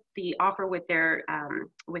deliver the offer with their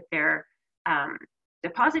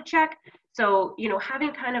deposit check. So, you know,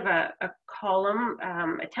 having kind of a column,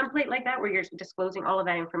 a template like that where you're disclosing all of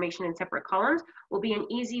that information in separate columns will be an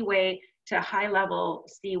easy way to high level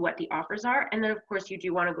see what the offers are. And then of course you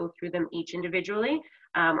do want to go through them each individually,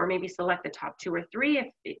 or maybe select the top 2 or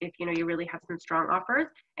 3 if you know you really have some strong offers,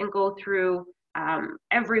 and go through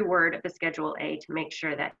every word of the Schedule A to make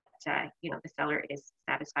sure that you know, the seller is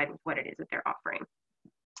satisfied with what it is that they're offering.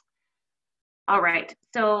 All right,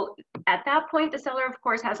 so at that point, the seller, of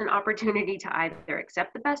course, has an opportunity to either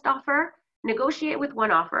accept the best offer, negotiate with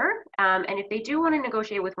one offer, and if they do want to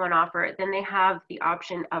negotiate with one offer, then they have the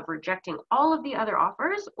option of rejecting all of the other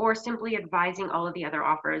offers, or simply advising all of the other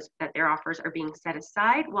offers that their offers are being set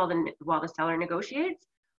aside while the seller negotiates.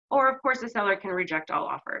 Or of course, the seller can reject all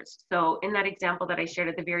offers. So in that example that I shared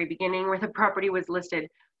at the very beginning, where the property was listed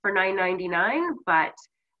for $999, but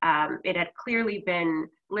it had clearly been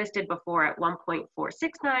listed before at 1.469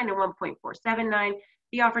 and 1.479.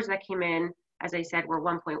 The offers that came in as I said, were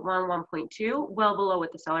 1.1, 1.2, well below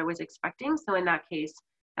what the seller was expecting. So in that case,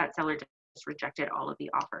 that seller just rejected all of the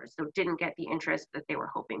offers. So didn't get the interest that they were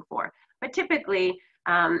hoping for. But typically,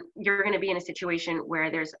 you're going to be in a situation where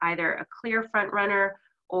there's either a clear front runner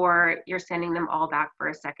or you're sending them all back for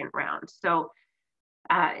a second round. So,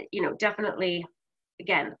 definitely,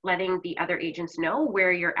 again, letting the other agents know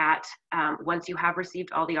where you're at once you have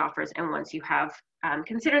received all the offers and once you have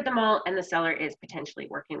considered them all and the seller is potentially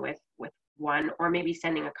working with one or maybe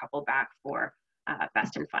sending a couple back for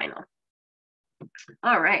best and final.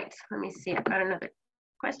 All right, let me see. I've got another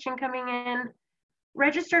question coming in.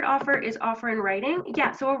 Registered offer is offer in writing.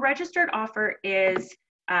 Yeah, so a registered offer is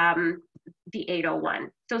the 801.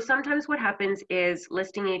 So sometimes what happens is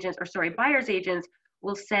buyer's agents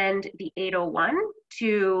will send the 801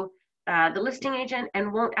 to the listing agent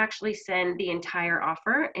and won't actually send the entire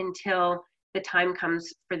offer until the time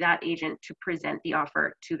comes for that agent to present the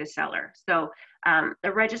offer to the seller. So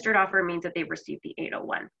the registered offer means that they've received the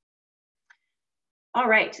 801. All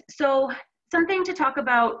right, so something to talk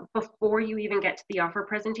about before you even get to the offer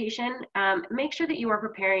presentation, make sure that you are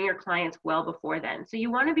preparing your clients well before then. So you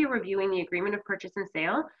want to be reviewing the agreement of purchase and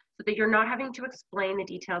sale so that you're not having to explain the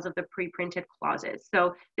details of the pre-printed clauses.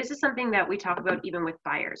 So this is something that we talk about even with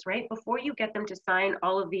buyers, right? Before you get them to sign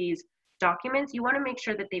all of these documents, you want to make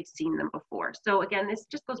sure that they've seen them before. So again, this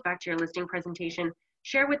just goes back to your listing presentation.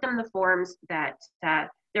 Share with them the forms that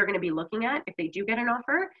they're going to be looking at if they do get an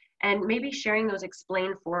offer, and maybe sharing those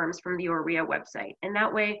explained forms from the OREA website. And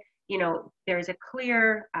that way, there's a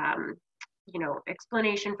clear,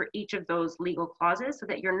 explanation for each of those legal clauses so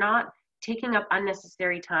that you're not taking up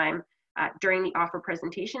unnecessary time during the offer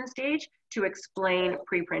presentation stage to explain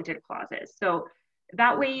pre-printed clauses. So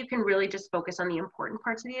that way you can really just focus on the important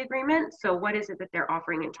parts of the agreement. So what is it that they're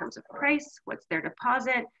offering in terms of price? What's their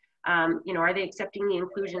deposit? Are they accepting the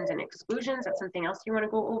inclusions and exclusions? That's something else you want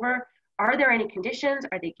to go over. Are there any conditions?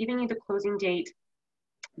 Are they giving you the closing date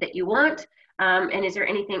that you want? And is there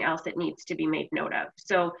anything else that needs to be made note of?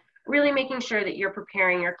 So really making sure that you're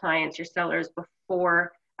preparing your clients, your sellers,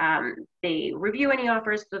 before they review any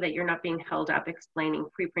offers so that you're not being held up explaining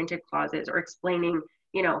pre-printed clauses or explaining,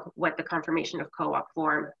 what the confirmation of co-op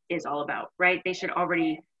form is all about, right? They should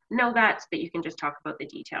already know that so that you can just talk about the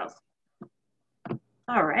details.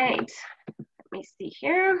 All right, let me see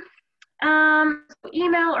here.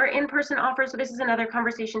 Email or in-person offers. So this is another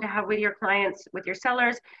conversation to have with your clients, with your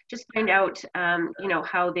sellers. Just find out,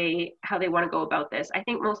 how they want to go about this. I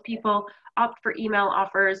think most people opt for email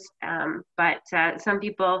offers, but some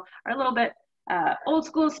people are a little bit old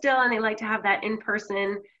school still, and they like to have that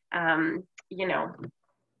in-person,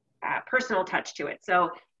 personal touch to it. So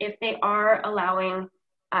if they are allowing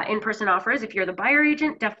in-person offers, if you're the buyer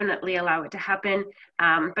agent, definitely allow it to happen.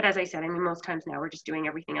 But as I said, most times now we're just doing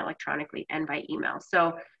everything electronically and by email.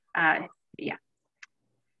 So yeah.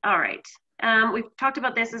 All right. We've talked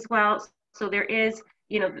about this as well. So there is,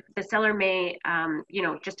 the seller may,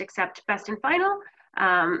 just accept best and final,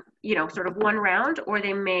 sort of one round, or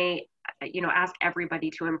they may, ask everybody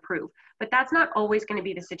to improve. But that's not always going to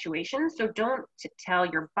be the situation. So don't tell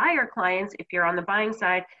your buyer clients, if you're on the buying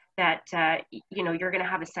side, that you're going to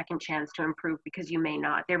have a second chance to improve, because you may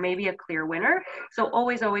not. There may be a clear winner. So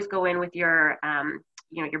always go in with your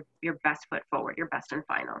your best foot forward, your best and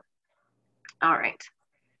final. All right.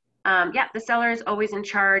 Yeah, the seller is always in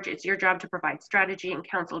charge. It's your job to provide strategy and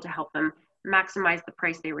counsel to help them maximize the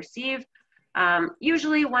price they receive.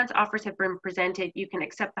 Usually once offers have been presented, you can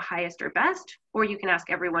accept the highest or best, or you can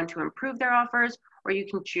ask everyone to improve their offers, or you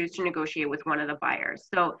can choose to negotiate with one of the buyers.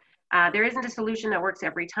 So there isn't a solution that works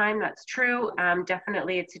every time. That's true.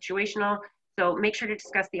 Definitely it's situational. So make sure to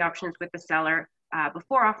discuss the options with the seller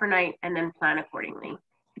before offer night and then plan accordingly.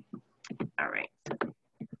 All right.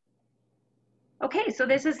 Okay, so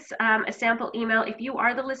this is a sample email. If you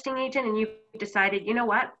are the listing agent and you've decided,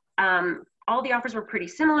 all the offers were pretty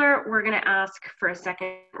similar, we're gonna ask for a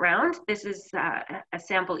second round. This is a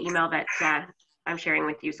sample email that I'm sharing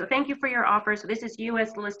with you. So thank you for your offer. So this is you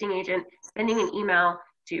as the listing agent sending an email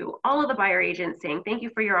to all of the buyer agents saying, thank you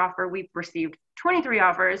for your offer. We've received 23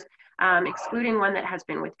 offers, excluding one that has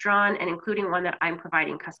been withdrawn and including one that I'm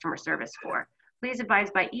providing customer service for. Please advise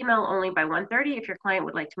by email only by 1:30. If your client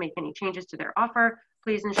would like to make any changes to their offer,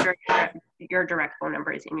 please ensure your direct phone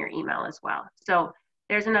number is in your email as well. So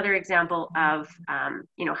there's another example of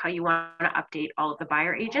how you want to update all of the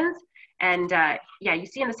buyer agents. And yeah, you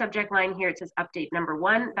see in the subject line here, it says update number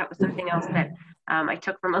 1. That was something else that I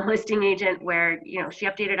took from a listing agent where, she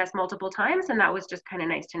updated us multiple times, and that was just kind of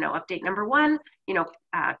nice to know. Update number 1,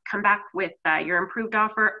 come back with your improved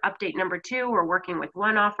offer. Update number 2, we're working with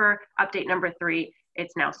one offer. Update number 3,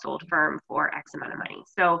 it's now sold firm for X amount of money.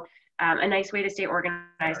 So a nice way to stay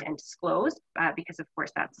organized and disclose, because of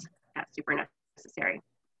course that's super necessary.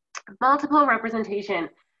 Multiple representation.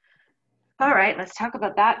 All right, let's talk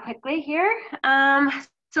about that quickly here.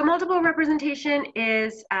 So multiple representation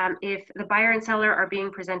is if the buyer and seller are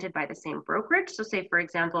being presented by the same brokerage. So say, for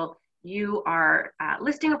example, you are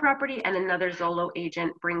listing a property and another Zolo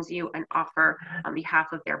agent brings you an offer on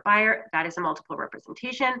behalf of their buyer. That is a multiple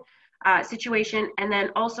representation situation. And then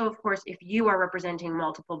also, of course, if you are representing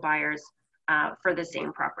multiple buyers for the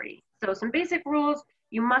same property. So some basic rules: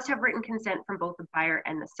 you must have written consent from both the buyer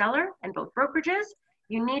and the seller and both brokerages.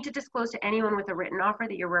 You need to disclose to anyone with a written offer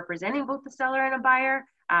that you're representing both the seller and a buyer.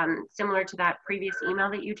 Similar to that previous email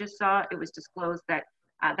that you just saw, it was disclosed that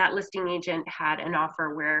that listing agent had an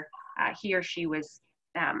offer where he or she was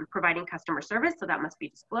providing customer service, so that must be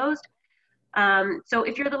disclosed. So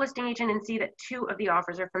if you're the listing agent and see that two of the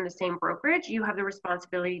offers are from the same brokerage, you have the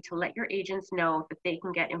responsibility to let your agents know that they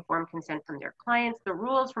can get informed consent from their clients. The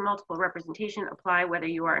rules for multiple representation apply whether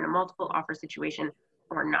you are in a multiple offer situation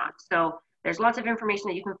or not. So there's lots of information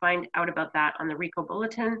that you can find out about that on the RICO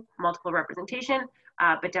Bulletin, multiple representation,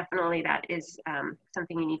 but definitely that is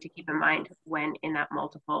something you need to keep in mind when in that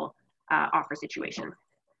multiple offer situation.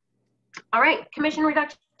 All right, commission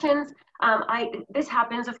reductions. This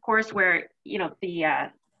happens, of course, where the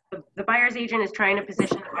buyer's agent is trying to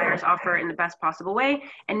position the buyer's offer in the best possible way,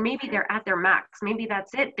 and maybe they're at their max. Maybe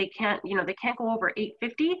that's it. They can't go over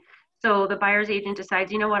 850. So the buyer's agent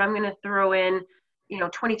decides, you know what, I'm going to throw in,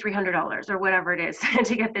 $2,300 or whatever it is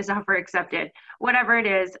to get this offer accepted. Whatever it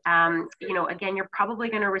is, again, you're probably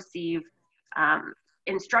going to receive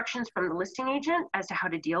instructions from the listing agent as to how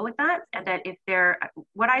to deal with that. And that if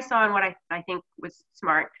what I saw and what I think was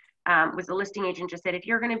smart was the listing agent just said, if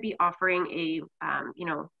you're going to be offering a,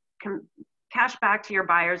 cash back to your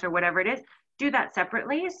buyers or whatever it is, do that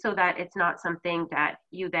separately so that it's not something that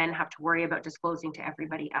you then have to worry about disclosing to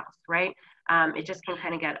everybody else, right? It just can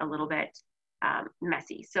kind of get a little bit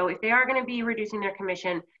messy. So if they are going to be reducing their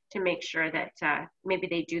commission, to make sure that maybe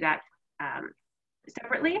they do that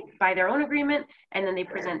separately by their own agreement, and then they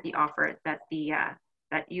present the offer that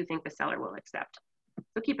that you think the seller will accept.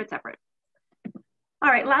 So keep it separate. All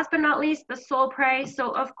right, last but not least, the sold price.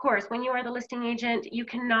 So of course, when you are the listing agent, you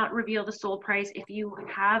cannot reveal the sold price if you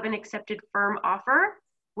have an accepted firm offer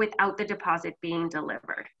without the deposit being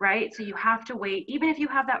delivered, right? So you have to wait, even if you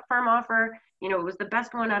have that firm offer, it was the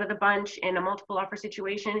best one out of the bunch in a multiple offer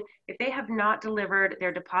situation. If they have not delivered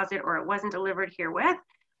their deposit or it wasn't delivered herewith,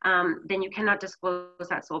 then you cannot disclose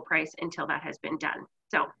that sold price until that has been done.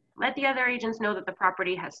 So let the other agents know that the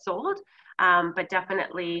property has sold, but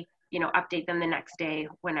definitely, update them the next day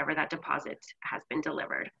whenever that deposit has been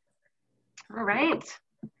delivered. All right.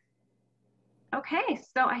 Okay,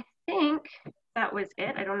 so I think that was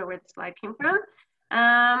it. I don't know where the slide came from.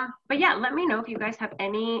 But yeah, let me know if you guys have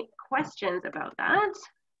any questions about that.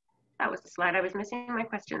 That was the slide. I was missing my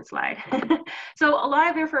question slide. So a lot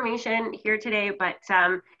of information here today, but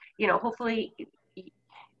hopefully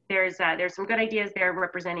there's some good ideas there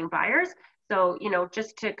representing buyers. So,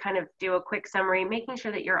 just to kind of do a quick summary, making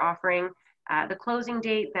sure that you're offering the closing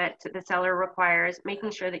date that the seller requires,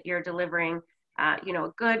 making sure that you're delivering, a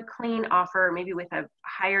good, clean offer, maybe with a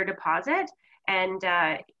higher deposit, and,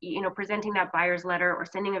 presenting that buyer's letter or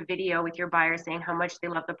sending a video with your buyer saying how much they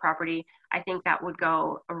love the property. I think that would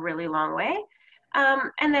go a really long way.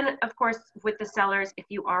 And then, of course, with the sellers, if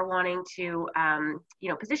you are wanting to,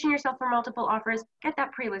 position yourself for multiple offers, get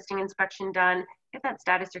that pre-listing inspection done, get that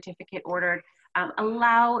status certificate ordered,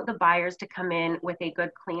 allow the buyers to come in with a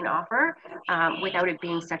good, clean offer without it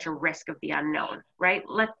being such a risk of the unknown, right?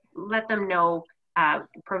 Let them know,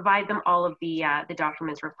 provide them all of the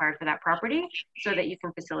documents required for that property so that you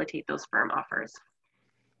can facilitate those firm offers.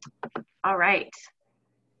 All right.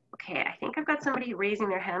 Okay, I think I've got somebody raising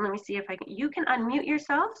their hand. Let me see if you can unmute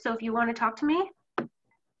yourself. So if you want to talk to me,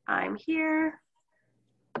 I'm here.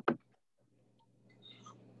 I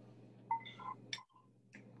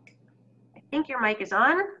think your mic is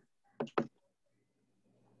on.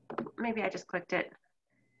 Maybe I just clicked it.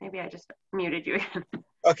 Maybe I just muted you again.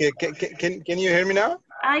 Okay, can you hear me now?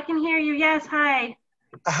 I can hear you, yes, hi.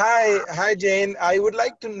 Hi, Jane. I would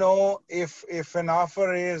like to know if an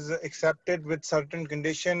offer is accepted with certain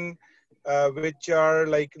condition, which are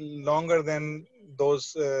like longer than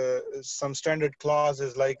those some standard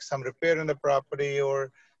clauses, like some repair in the property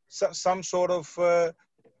or some sort of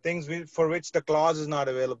things for which the clause is not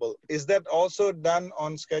available. Is that also done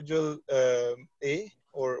on Schedule A,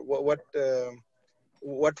 or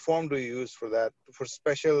what form do you use for that? For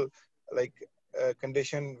special, like,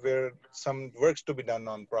 condition where some works to be done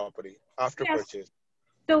on property after purchase?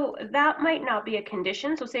 So that might not be a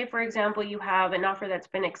condition. So say, for example, you have an offer that's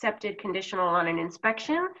been accepted conditional on an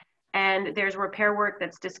inspection, and there's repair work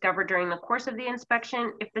that's discovered during the course of the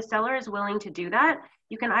inspection. If the seller is willing to do that,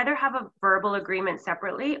 you can either have a verbal agreement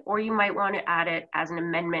separately, or you might want to add it as an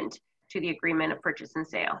amendment to the agreement of purchase and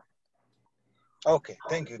sale. Okay,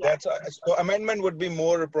 thank you. Yeah. That's so amendment would be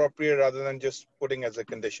more appropriate rather than just putting as a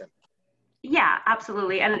condition. Yeah,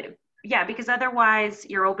 absolutely. And yeah, because otherwise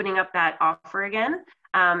you're opening up that offer again.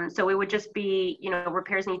 So it would just be, you know,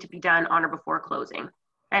 repairs need to be done on or before closing.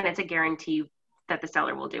 And it's a guarantee that the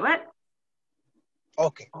seller will do it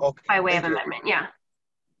Okay, okay. by way of Thank you. amendment. Yeah.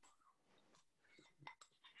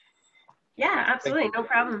 Yeah, Thank absolutely. you. No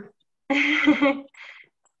problem.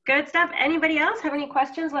 Good stuff. Anybody else have any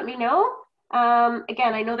questions? Let me know.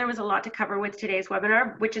 Again, I know there was a lot to cover with today's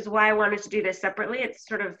webinar, which is why I wanted to do this separately. It's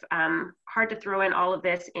sort of hard to throw in all of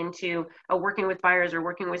this into a working with buyers or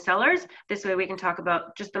working with sellers. This way we can talk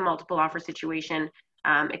about just the multiple offer situation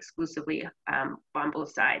exclusively on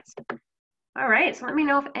both sides. All right, so let me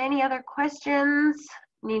know if any other questions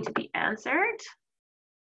need to be answered.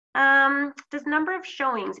 Does number of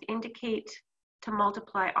showings indicate to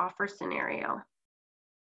multiply offer scenario?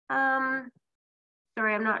 Sorry,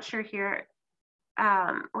 I'm not sure here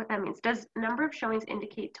what that means. Does number of showings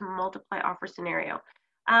indicate to multiply offer scenario?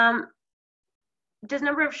 Does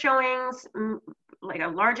number of showings, like a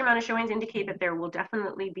large amount of showings, indicate that there will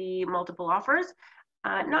definitely be multiple offers?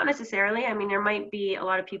 Not necessarily. I mean, there might be a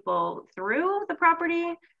lot of people through the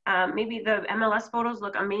property. Maybe the MLS photos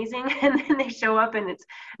look amazing and then they show up and it's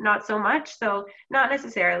not so much. So not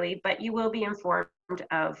necessarily, but you will be informed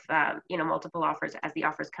of you know, multiple offers as the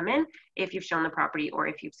offers come in if you've shown the property or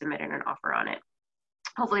if you've submitted an offer on it.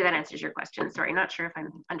 Hopefully that answers your question. Sorry, not sure if I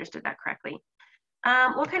understood that correctly.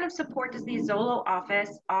 What kind of support does the Zolo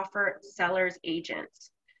office offer sellers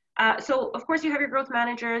agents? So of course you have your growth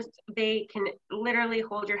managers. They can literally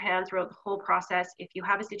hold your hand throughout the whole process. If you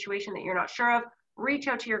have a situation that you're not sure of, reach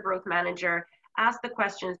out to your growth manager, ask the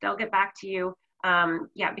questions, they'll get back to you.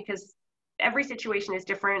 Yeah, because every situation is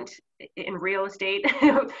different in real estate.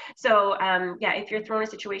 So yeah, if you're thrown in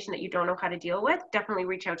a situation that you don't know how to deal with, definitely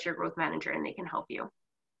reach out to your growth manager and they can help you.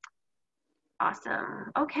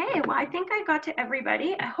 Awesome. Okay, well, I think I got to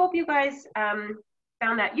everybody. I hope you guys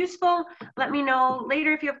found that useful. Let me know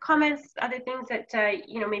later if you have comments, other things that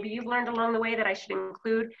you know, maybe you've learned along the way that I should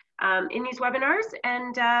include in these webinars.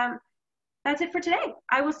 And that's it for today.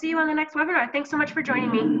 I will see you on the next webinar. Thanks so much for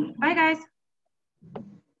joining me. Bye, guys.